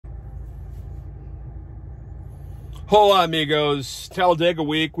Hola, amigos. Talladega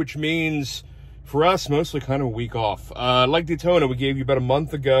week, which means for us, mostly kind of a week off. Like Daytona, we gave you about a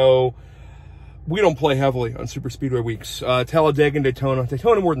month ago. We don't play heavily on super speedway weeks. Talladega and Daytona.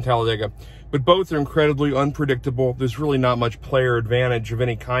 Daytona more than Talladega. But both are incredibly unpredictable. There's really not much player advantage of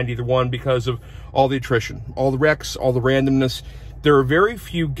any kind, either one, because of all the attrition, all the wrecks, all the randomness. There are very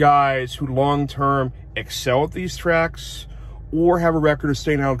few guys who long-term excel at these tracks or have a record of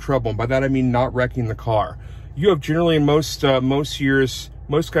staying out of trouble. And by that, I mean not wrecking the car. You have generally in most years,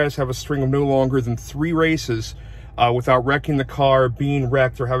 most guys have a string of no longer than 3 races without wrecking the car, being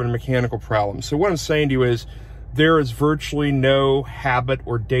wrecked, or having a mechanical problem. So what I'm saying to you is there is virtually no habit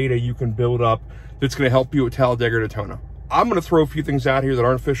or data you can build up that's going to help you at Talladega or Daytona. I'm going to throw a few things out here that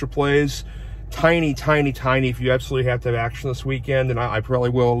aren't official plays. Tiny, tiny, tiny if you absolutely have to have action this weekend, and I probably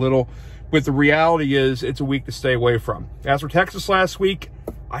will a little. But the reality is it's a week to stay away from. As for Texas last week,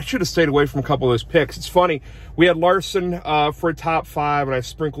 I should have stayed away from a couple of those picks. It's funny. We had Larson for a top 5, and I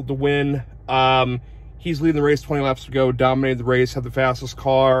sprinkled the win. He's leading the race 20 laps to go, dominated the race, had the fastest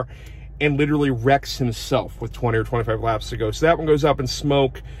car, and literally wrecks himself with 20 or 25 laps to go. So that one goes up in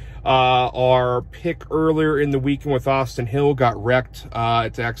smoke. Our pick earlier in the weekend with Austin Hill got wrecked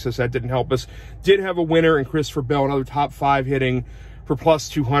at Texas. That didn't help us. Did have a winner in Christopher Bell, another top 5 hitting for plus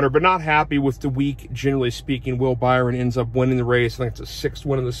 200, but not happy with the week, generally speaking. Will Byron ends up winning the race. I think it's a 6th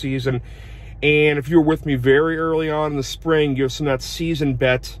win of the season. And if you were with me very early on in the spring, give some of that season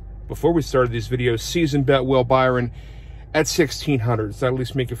bet, before we started these videos, season bet Will Byron at 1,600. So that at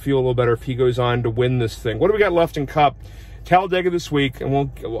least make you feel a little better if he goes on to win this thing. What do we got left in Cup? Talladega this week,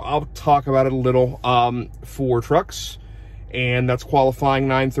 and I'll talk about it a little, for trucks. And that's qualifying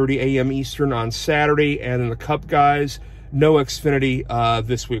 9:30 a.m. Eastern on Saturday. And then the Cup guys, no Xfinity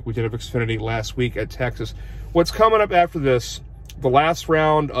this week. We did have Xfinity last week at Texas. What's coming up after this, the last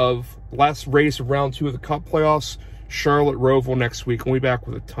race of round 2 of the Cup playoffs, Charlotte Roval next week. We'll be back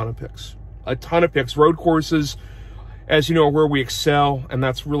with a ton of picks. A ton of picks. Road courses, as you know, are where we excel, and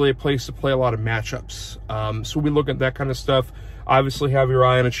that's really a place to play a lot of matchups. So we look at that kind of stuff. Obviously, have your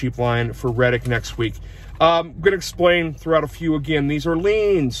eye on a cheap line for Reddick next week. I'm going to explain throughout a few again. These are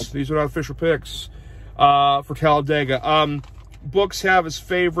leans. These are not official picks. For Talladega. Books have as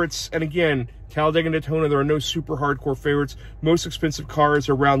favorites, and again, Talladega and Daytona, there are no super hardcore favorites. Most expensive cars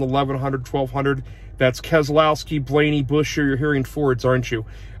are around 1,100, 1,200. That's Keselowski, Blaney, Buescher. You're hearing Fords, aren't you?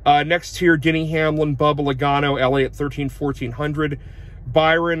 Next tier, Denny Hamlin, Bubba Logano, LA at 1,300, 1,400.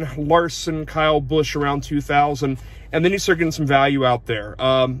 Byron, Larson, Kyle Busch around 2,000. And then you start getting some value out there.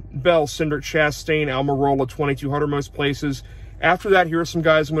 Bell, Cindric, Chastain, Almirola, 2,200 most places. After that, here are some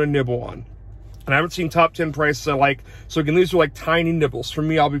guys I'm going to nibble on. And I haven't seen top 10 prices I like. So again, these are like tiny nibbles. For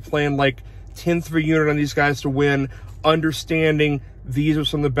me, I'll be playing like 10th of a unit on these guys to win, understanding these are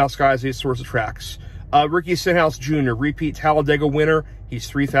some of the best guys at these sorts of tracks. Ricky Stenhouse Jr., repeat Talladega winner. He's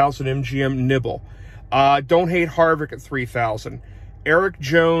 3,000 MGM nibble. Don't hate Harvick at 3,000. Eric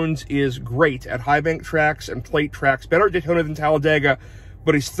Jones is great at high bank tracks and plate tracks. Better at Daytona than Talladega,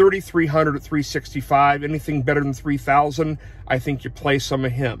 but he's 3,300 at 365. Anything better than 3,000, I think you play some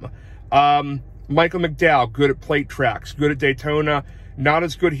of him. Michael McDowell, good at plate tracks, good at Daytona. Not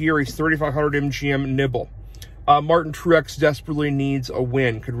as good here. He's 3,500 MGM nibble. Martin Truex desperately needs a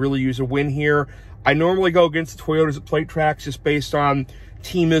win. Could really use a win here. I normally go against the Toyotas at plate tracks just based on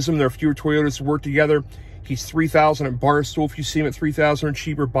teamism. There are fewer Toyotas to work together. He's 3,000 at Barstool. If you see him at 3,000 or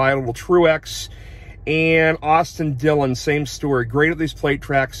cheaper, buy a little Truex. And Austin Dillon, same story. Great at these plate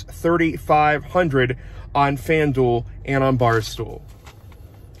tracks. 3,500 on FanDuel and on Barstool.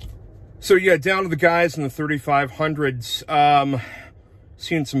 So yeah, down to the guys in the 3,500s.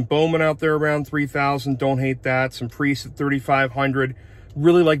 Seeing some Bowman out there around 3,000. Don't hate that. Some Priest at 3,500.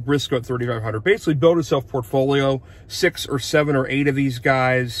 Really like Briscoe at 3,500. Basically build a self-portfolio. 6 or 7 or 8 of these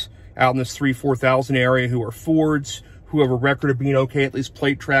guys out in this 3,000-4,000 area who are Fords, who have a record of being okay at least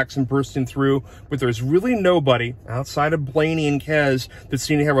plate tracks and bursting through. But there's really nobody outside of Blaney and Kez that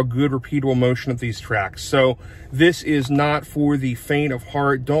seem to have a good repeatable motion at these tracks. So this is not for the faint of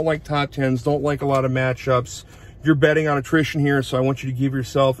heart. Don't like top 10s. Don't like a lot of matchups. You're betting on attrition here, so I want you to give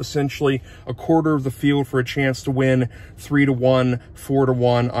yourself essentially a quarter of the field for a chance to win 3-1,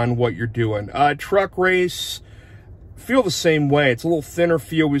 4-1 on what you're doing. Truck race, feel the same way. It's a little thinner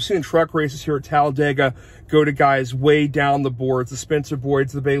field. We've seen truck races here at Talladega go to guys way down the boards. The Spencer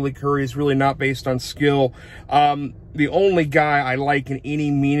Boyds, the Bailey Currys, really not based on skill. The only guy I like in any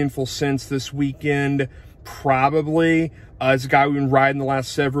meaningful sense this weekend probably is a guy we've been riding the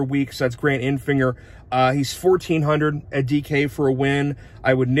last several weeks. That's Grant Enfinger. He's 1,400 at DK for a win.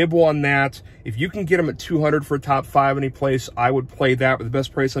 I would nibble on that. If you can get him at 200 for a top 5 any place, I would play that. But the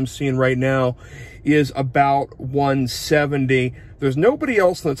best price I'm seeing right now is about 170. There's nobody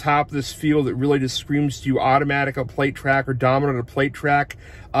else on the top of this field that really just screams to you automatic at plate track or dominant at plate track.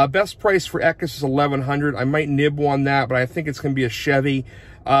 Best price for Eckes is 1,100. I might nibble on that, but I think it's going to be a Chevy.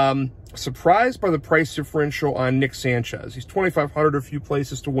 Surprised by the price differential on Nick Sanchez. He's 2,500 a few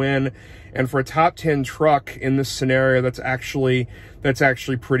places to win, and for a top 10 truck in this scenario, that's actually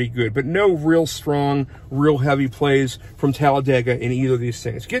pretty good. But no real strong, real heavy plays from Talladega in either of these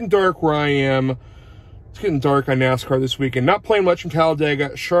things. It's getting dark where I am. It's getting dark on NASCAR this weekend. Not playing much from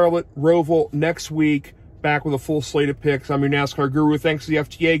Talladega. Charlotte, Roval next week. Back with a full slate of picks. I'm your NASCAR guru. Thanks to the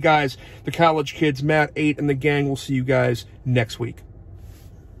FTA guys, the college kids, Matt, 8, and the gang. We'll see you guys next week.